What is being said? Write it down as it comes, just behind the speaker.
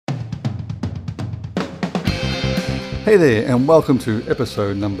Hey there, and welcome to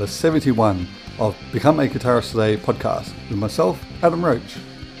episode number 71 of Become a Guitarist Today podcast with myself, Adam Roach.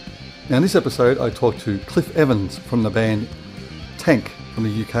 Now in this episode I talked to Cliff Evans from the band Tank from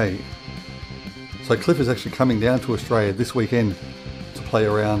the UK. So Cliff is actually coming down to Australia this weekend to play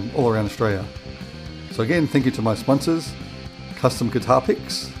around all around Australia. So again, thank you to my sponsors, Custom Guitar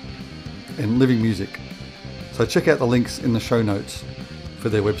Picks and Living Music. So check out the links in the show notes for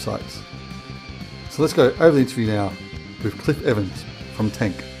their websites. So let's go over the interview now with Cliff Evans from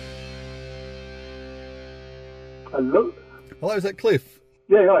Tank. Hello? Hello, is that Cliff?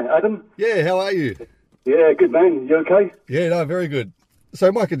 Yeah, hi, Adam. Yeah, how are you? Yeah, good man. You okay? Yeah, no, very good.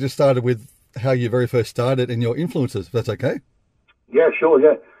 So Mike had just started with how you very first started and your influences, if that's okay? Yeah, sure,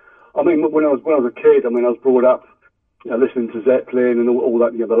 yeah. I mean, when I was a kid, I was brought up, listening to Zeppelin and all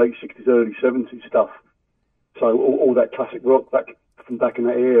that, the late 60s, early 70s stuff. So all that classic rock back in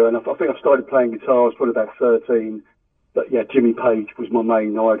that era. And I think I started playing guitar, I was probably about 13. But yeah, Jimmy Page was my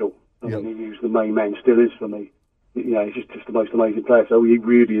main idol. He was the main man, still is for me. He's just the most amazing player. So he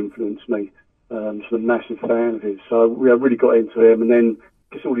really influenced me. So I'm a massive fan of his. So I really got into him. And then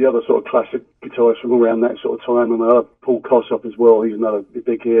just all the other sort of classic guitarists from around that sort of time. And I love Paul Kossoff as well. He's another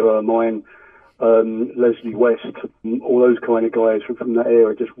big hero of mine. Leslie West, all those kind of guys from that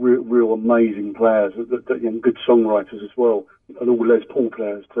era, just real amazing players, good songwriters as well, and all Les Paul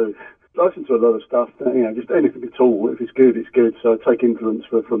players too. I listen to a lot of stuff, just anything at all. If it's good, it's good. So I take influence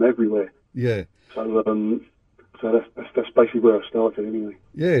from everywhere. Yeah. So that's basically where I started anyway.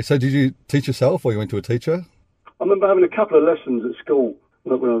 Yeah. So did you teach yourself, or you went to a teacher? I remember having a couple of lessons at school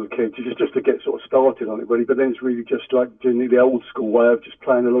when I was a kid, just to get sort of started on it really. But then it's really just like doing the old school way of just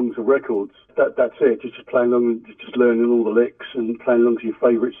playing along to records. That's it. Just playing along, just learning all the licks and playing along to your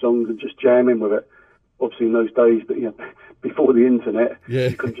favourite songs and just jamming with it. Obviously in those days, but before the internet,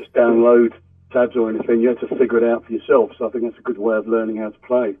 you couldn't just download tabs or anything. You had to figure it out for yourself. So I think that's a good way of learning how to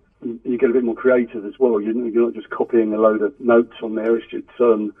play. You get a bit more creative as well. You're not just copying a load of notes on there. It's just,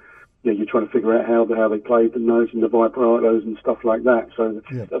 you're trying to figure out how they played the notes and the vibratos and stuff like that. So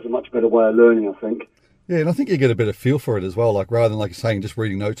that's a much better way of learning, I think. Yeah, and I think you get a better feel for it as well. Like rather than like saying just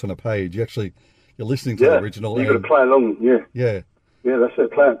reading notes on a page, you're listening to the original. You've got to play along. Yeah, that's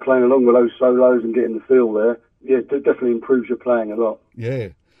it. Playing along with those solos and getting the feel there. Yeah, it definitely improves your playing a lot. Yeah.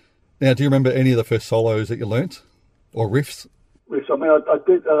 Now, do you remember any of the first solos that you learnt? Or riffs? Riffs, I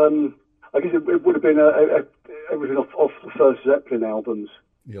did, I guess it would have been everything off the first Zeppelin albums.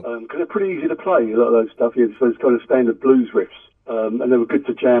 Because they're pretty easy to play, a lot of those stuff. So it's kind of standard blues riffs. And they were good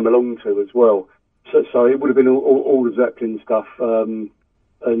to jam along to as well. So it would have been all the Zeppelin stuff. And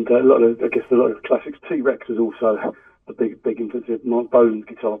a lot of classics. T-Rex is also a big influence. Mark Bolan's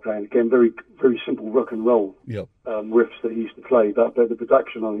guitar playing, again, very very simple rock and roll riffs that he used to play, but the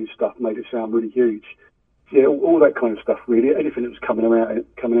production on his stuff made it sound really huge. Yeah, all that kind of stuff really. Anything that was coming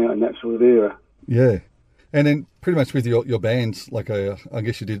out in that sort of era. Yeah, and then pretty much with your bands, like I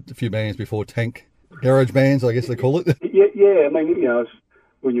guess you did a few bands before Tank, garage bands, I guess they call it. Yeah.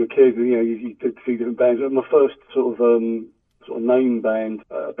 When you were a kid, you did a few different bands. My first sort of name band,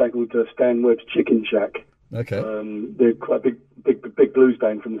 a band called Stan Webb's Chicken Shack. Okay. They're quite a big blues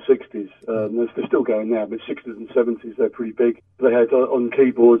band from the 60s. They're still going now, but 60s and 70s, they're pretty big. They had on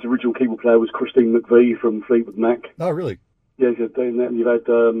keyboards, original keyboard player was Christine McVie from Fleetwood Mac. Oh, really? Yeah, and you've had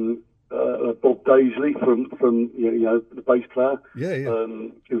Bob Daisley from the bass player. Yeah.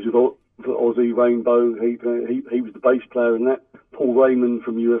 He was with Ozzy Rainbow. He was the bass player in that. Paul Raymond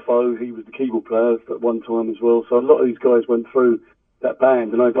from UFO, he was the keyboard player at one time as well. So a lot of these guys went through that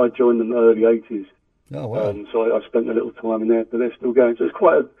band, and I joined them in the early 80s. Oh, wow. So I spent a little time in there, but they're still going. So it's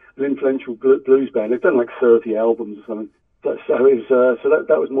quite an influential blues band. They've done like 30 albums or something.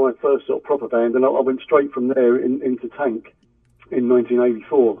 That was my first sort of proper band, and I went straight from there into Tank in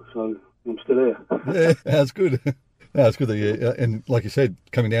 1984. So I'm still here. Yeah, that's good. That's good that you, and like you said,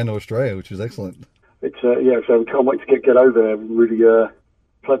 coming down to Australia, which is excellent. It's so we can't wait to get over there and really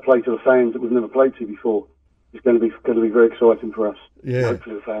play to the fans that we've never played to before. It's going to be very exciting for us. Yeah,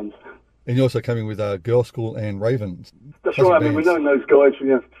 hopefully the fans. And you're also coming with Girl School and Raven. That's right. We've known those guys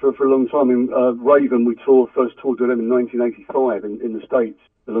for a long time. Raven, we first toured with them in 1985 in the States,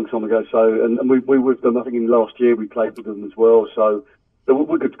 a long time ago. So, and we were with them, I think in last year we played with them as well. So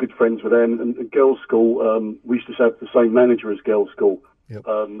we're good friends with them. And Girl School, we used to have the same manager as Girl School. Yep.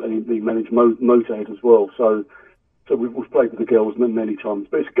 And he managed Motorhead as well. So we've played with the girls many times.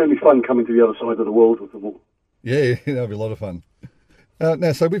 But it's going to be fun coming to the other side of the world with them all. Yeah, that'll be a lot of fun.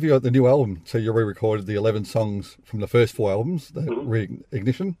 Now, so with you got the new album, so you re-recorded the 11 songs from the first 4 albums, the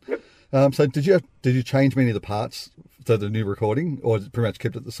Reignition. Yep. So did you change many of the parts to the new recording, or pretty much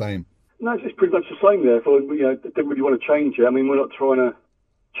kept it the same? No, it's pretty much the same there. Didn't really want to change it. I mean, we're not trying to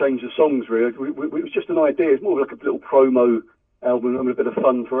change the songs really. It was just an idea. It's more like a little promo album and a bit of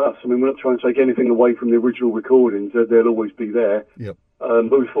fun for us. I mean, we're not trying to take anything away from the original recordings. They'll always be there. Yep.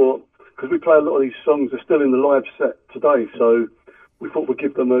 But we thought, because we play a lot of these songs, they're still in the live set today, so we thought we'd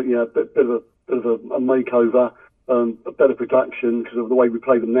give them a bit of a makeover, a better production, because of the way we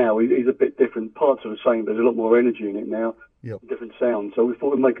play them now is a bit different. Parts are the same, but there's a lot more energy in it now. Yep. Different sound. So we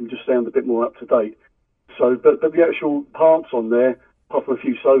thought we'd make them just sound a bit more up to date. So, but the actual parts on there, apart from a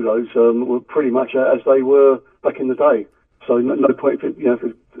few solos, were pretty much as they were back in the day. So no point if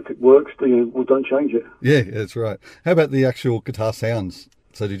it works, we don't change it. Yeah, that's right. How about the actual guitar sounds?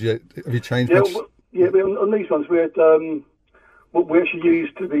 So have you changed much? On these ones we had we actually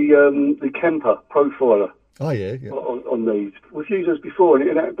used the Kemper Profiler. Oh yeah. On these, we've used those before, and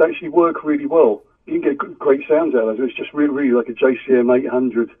it actually worked really well. You can get great sounds out of it. It's just really like a JCM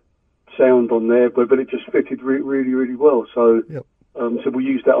 800 sound on there, but it just fitted really well. So yep. So we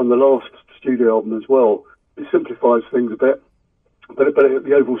used that on the last studio album as well. It simplifies things a bit, but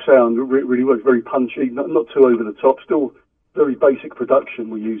the overall sound really works. Very punchy, not too over the top. Still very basic production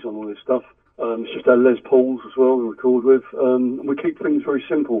we use on all this stuff. It's just our Les Pauls as well we record with. We keep things very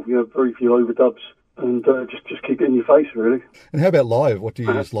simple. Very few overdubs, and just keep it in your face really. And how about live? What do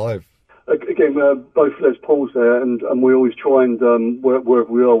you use live? Again, both Les Pauls there, and we always try and wherever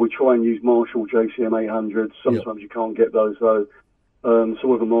we are, we try and use Marshall JCM 800s. Sometimes yep. you can't get those though, so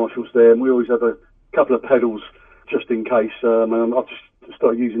we have a Marshall's there, and we always have a couple of pedals just in case. I've just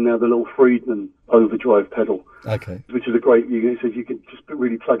started using now the little Friedman overdrive pedal, okay, which is a great. You can just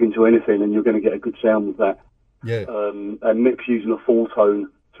really plug into anything, and you're going to get a good sound with that. Yeah. And Mick's using a full tone,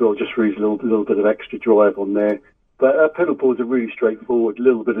 so I'll just use a little bit of extra drive on there. But our pedal boards are really straightforward. A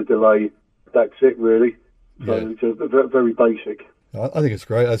little bit of delay. That's it, really. So it's a very basic. I think it's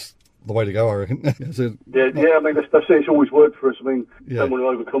great. That's the way to go, I reckon. I mean, that's it. It's always worked for us. I mean, don't want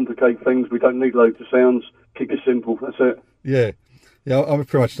to overcomplicate things. We don't need loads of sounds. Keep it simple. That's it. Yeah. Yeah, I've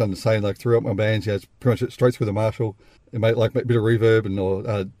pretty much done the same. Like throughout my bands, it's pretty much straight through the Marshall. It made like a bit of reverb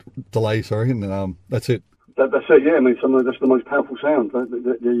or delay, and that's it. That's it. Yeah, I mean, that's the most powerful sound.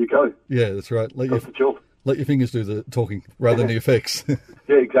 There you go. Yeah, that's right. That's the job. Let your fingers do the talking rather than the effects.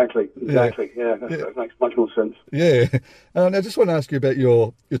 Yeah, exactly. Yeah, that makes much more sense. Yeah. Now, I just want to ask you about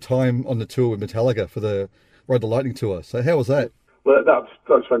your time on the tour with Metallica for the Ride the Lightning tour. So how was that? Well, that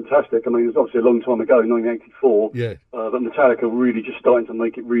was fantastic. I mean, it was obviously a long time ago, 1984. Yeah. But Metallica were really just starting to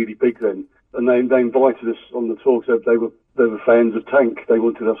make it really big then. And they invited us on the tour because they were fans of Tank. They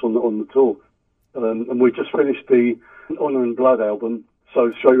wanted us on the tour. And we just finished the Honor and Blood album. So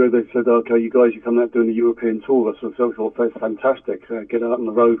straight away they said, okay, you guys, you're coming out doing the European tour. So I thought, that's fantastic. Get out on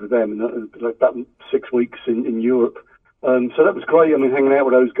the road with them. And like about 6 weeks in Europe. So that was great. I mean, hanging out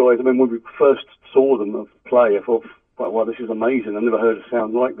with those guys. I mean, when we first saw them play, I thought, wow, this is amazing. I've never heard a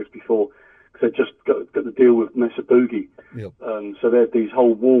sound like this before. Because they just got the deal with Mesa Boogie. Yep. So they had these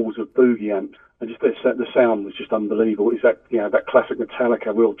whole walls of Boogie amps. And just the sound was just unbelievable. It's that classic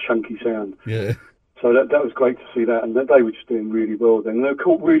Metallica, real chunky sound. Yeah. So that was great to see that, and they were just doing really well then. And they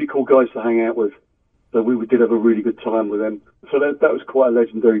were really cool guys to hang out with. So we did have a really good time with them. So that was quite a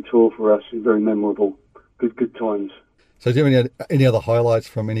legendary tour for us. Very memorable. Good times. So do you have any other highlights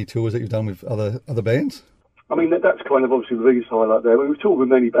from any tours that you've done with other bands? I mean, that's kind of obviously the biggest highlight there. We've toured with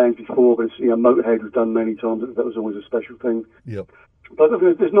many bands before, but Motorhead we've done many times. That was always a special thing. Yep. But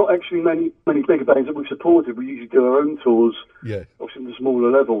there's not actually many bigger bands that we've supported. We usually do our own tours, obviously at a smaller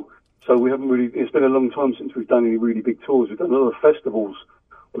level. So we haven't really. It's been a long time since we've done any really big tours. We've done a lot of festivals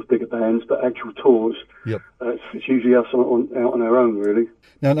with bigger bands, but actual tours. Yep. It's usually us out on our own, really.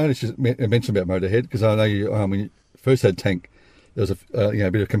 Now, I noticed you mentioned about Motorhead because I know you when you first had Tank, there was a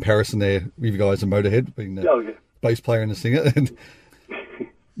bit of comparison there with you guys and Motorhead being the bass player and the singer. And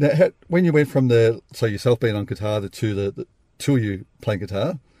now, when you went from yourself being on guitar to the two of you playing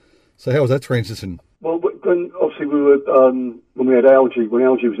guitar, so how was that transition? Well, when obviously we were when we had Algie, when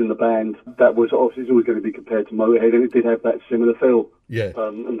Algie was in the band, that was obviously always going to be compared to Motorhead, and it did have that similar feel,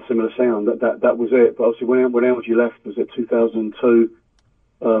 and similar sound. That was it. But obviously when Algie left, was it 2002?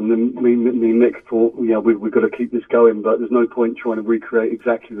 Then me and Mick thought, we've got to keep this going, but there's no point trying to recreate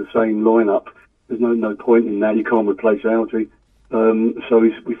exactly the same lineup. There's no point in that. You can't replace Algie. So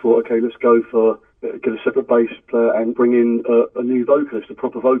we thought, okay, let's go for get a separate bass player and bring in a new vocalist, a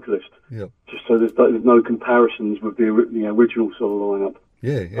proper vocalist. Yep. Just so there's no comparisons with the original sort of lineup.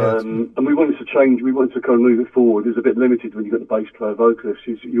 And we wanted to change. We wanted to kind of move it forward. It's a bit limited when you've got the bass player vocalist.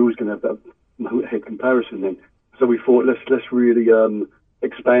 You're always going to have that Motorhead comparison then. So we thought let's really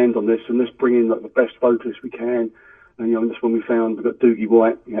expand on this and let's bring in like the best vocalist we can And that's when we found we've got Doogie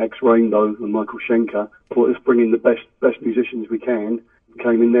White, ex-Rainbow, and Michael Schenker. Thought let's bring in the best musicians we can.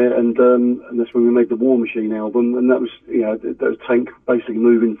 Came in there, and that's when we made the War Machine album, and that was that was Tank basically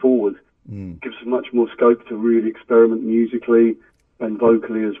moving forward. Gives us much more scope to really experiment musically and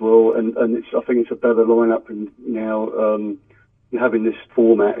vocally as well. And I think it's a better lineup, and now having this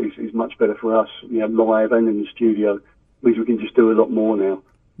format is much better for us. Live and in the studio means we can just do a lot more now.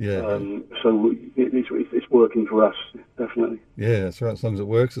 Yeah. So it's working for us, definitely. Yeah, that's right. As long as it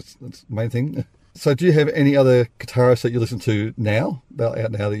works, that's the main thing. So do you have any other guitarists that you listen to now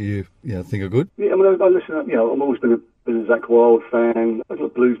that you think are good? Yeah, I mean, I listen. I've always been a Zakk Wylde fan. I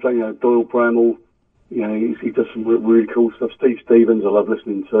got blues player, Doyle Bramall. He does some really cool stuff. Steve Stevens, I love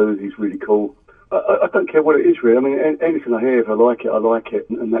listening to. He's really cool. I don't care what it is really. I mean, anything I hear, if I like it,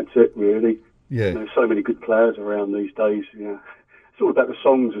 and that's it really. Yeah. There's so many good players around these days. It's all about the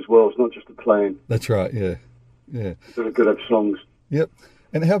songs as well. It's not just the playing. That's right. Yeah. Yeah. They're good at songs. Yep.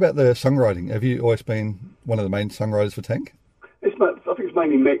 And how about the songwriting? Have you always been one of the main songwriters for Tank? I think it's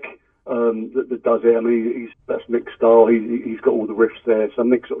mainly Mick that does it. I mean, that's Mick's style. He's got all the riffs there, so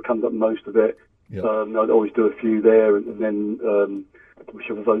Mick sort of comes up with most of it. Yep. I'd always do a few there, and then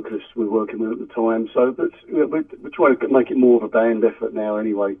whichever vocalist we're working with at the time. So we're trying to make it more of a band effort now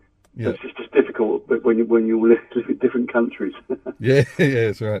anyway. Yep. It's just difficult when you live in different countries. yeah,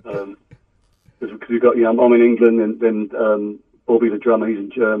 that's right. Because we've got, I'm in England, and then Bobby the drummer, he's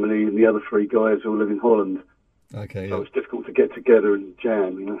in Germany, and the other three guys all live in Holland. Okay. So it's difficult to get together and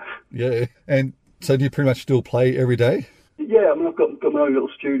jam, Yeah. And so do you pretty much still play every day? Yeah, I mean, I've got my own little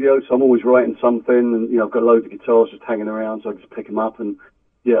studio, so I'm always writing something, and I've got loads of guitars just hanging around, so I just pick them up, and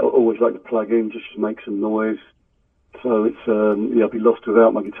I always like to plug in just to make some noise. So it's I'd be lost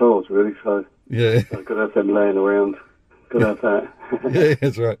without my guitars really. So yeah, I've got to have them laying around. Got to have that. Yeah,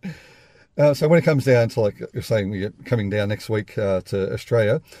 that's right. So when it comes down to, like you're saying, you're coming down next week to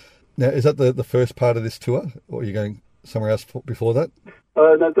Australia. Now, is that the first part of this tour, or are you going somewhere else before that?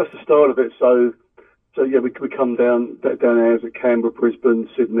 No, that's the start of it. So yeah, we come down areas at Canberra, Brisbane,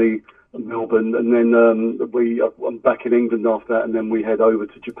 Sydney, and Melbourne, and then I'm back in England after that, and then we head over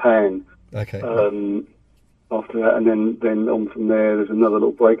to Japan. Okay. After that, and then on from there, there's another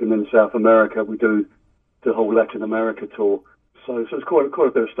little break, and then South America, we do the whole Latin America tour. So it's quite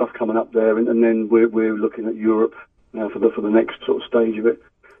a bit of stuff coming up there, and then we're looking at Europe now for the next sort of stage of it.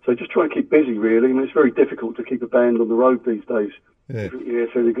 So just trying to keep busy, really. I mean, it's very difficult to keep a band on the road these days. Yeah.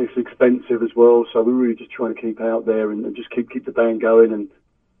 So it's expensive as well. So we're really just trying to keep out there and just keep the band going, and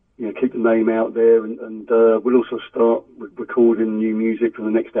keep the name out there. And we'll also start recording new music for the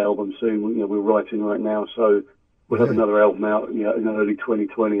next album soon. We're writing right now, so we'll have another album out in early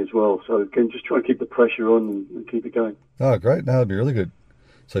 2020 as well. So again, just trying to keep the pressure on and keep it going. Oh, great! No, that'd be really good.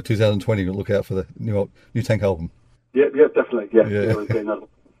 So 2020, we'll look out for the new Tank album. Yeah, definitely. Yeah.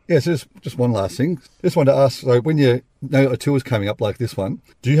 Yeah, so just one last thing. Just wanted to ask, so when you know a tour's coming up like this one,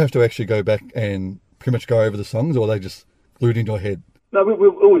 do you have to actually go back and pretty much go over the songs, or are they just glued in your head? No, we'll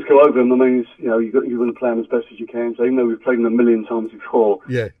always go over them. I mean, you're going to play them as best as you can. So even though we've played them a million times before,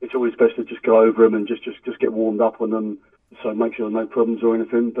 it's always best to just go over them and just get warmed up on them, so make sure no problems or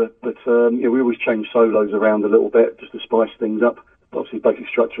anything. But we always change solos around a little bit just to spice things up. Obviously, basic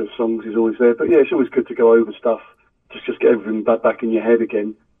structure of songs is always there. But yeah, it's always good to go over stuff. Just get everything back in your head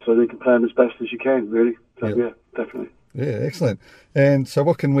again, so they can play them as best as you can, really. So yeah, definitely. Yeah, excellent. And so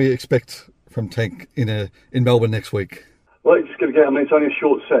what can we expect from Tank in Melbourne next week? Well, it's just going to get, it's only a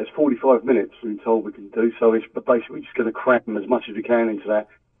short set. It's 45 minutes we've been told we can do, so it's basically just going to cram as much as we can into that.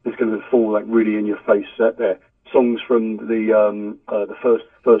 It's going to fall really in your face set there. Songs from the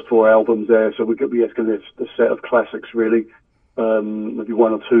first four albums there, so it's going to be a set of classics really. Maybe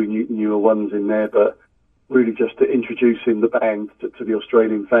one or two newer ones in there, but really just to introducing the band to the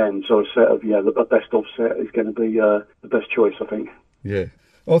Australian fans. So a set of the best of set is going to be the best choice, I think. Yeah.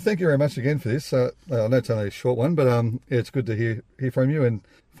 Well, thank you very much again for this. I know it's only a short one, but it's good to hear from you and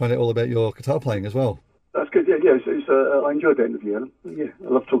find out all about your guitar playing as well. That's good. Yeah. I enjoyed that interview, Adam. Yeah, I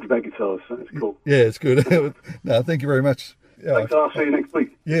love talking about guitars, so it's cool. Yeah, it's good. No, thank you very much. Yeah, thanks. I'll see you next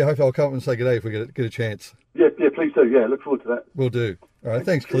week. Yeah, hopefully I'll come up and say good day if we get a chance. Yeah, please do. Yeah, look forward to that. Will do. All right,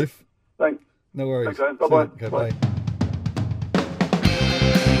 thanks, Cliff. Thanks. No worries. Thanks, Bye-bye. Okay, bye.